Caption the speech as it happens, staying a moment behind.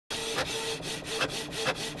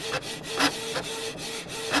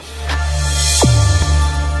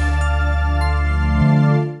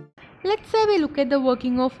at the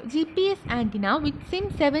working of GPS antenna with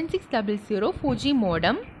SIM7600 4G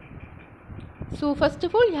modem. So first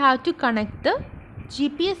of all, you have to connect the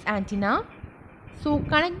GPS antenna. So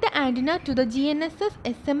connect the antenna to the GNSS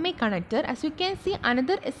SMA connector. As you can see,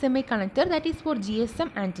 another SMA connector, that is for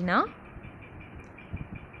GSM antenna.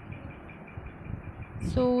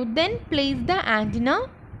 So then place the antenna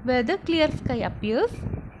where the clear sky appears.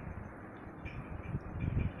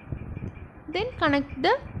 Then connect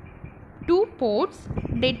the two ports,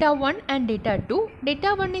 data 1 and data 2.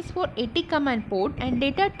 Data 1 is for AT command port and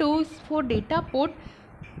data 2 is for data port,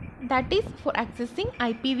 that is for accessing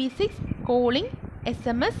IPv6, calling,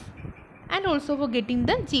 SMS and also for getting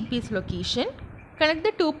the GPS location. Connect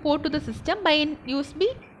the two port to the system by an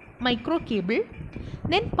USB micro cable.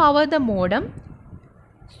 Then power the modem.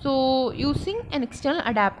 So using an external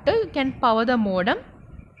adapter you can power the modem,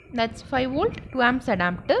 that's 5 volt 2 amps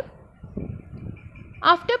adapter.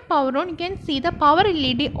 After power on, you can see the power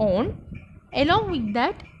LED on. Along with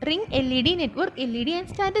that, ring LED, network LED and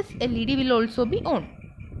status LED will also be on.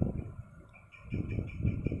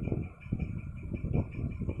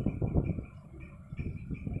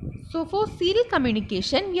 So for serial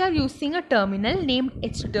communication, we are using a terminal named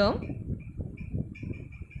H-term.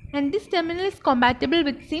 And this terminal is compatible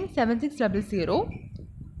with SIM7600.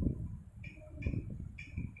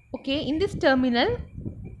 Okay, in this terminal,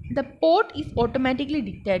 the port is automatically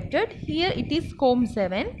detected. Here it is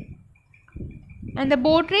COM7 and the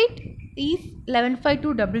baud rate is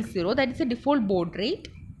 115200, that is a default baud rate.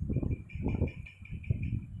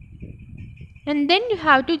 And then you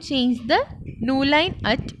have to change the new line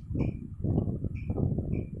at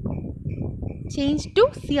change to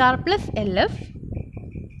CR plus LF.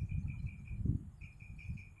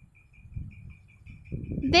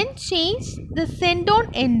 Then change the send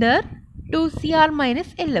on ender to CR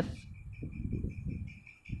minus LF.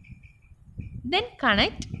 Then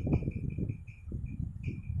connect.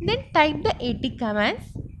 Then type the AT commands.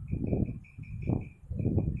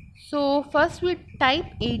 So first we type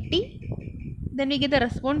AT, then we get the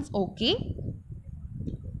response OK.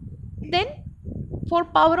 Then for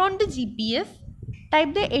power on the GPS,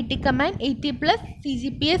 type the AT command AT plus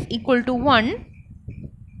CGPS equal to 1.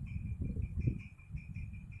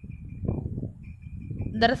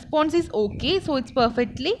 The response is OK, so it's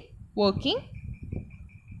perfectly working.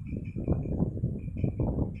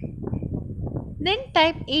 Then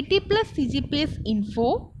type AT plus CGPS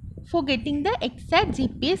info for getting the exact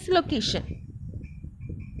GPS location.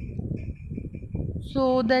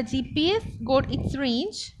 So the GPS got its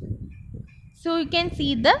range. So you can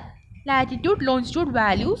see the latitude, longitude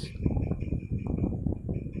values.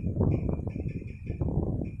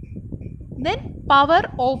 Then power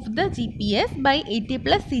of the GPS by AT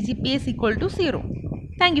plus CGPS equal to 0.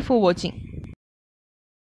 Thank you for watching.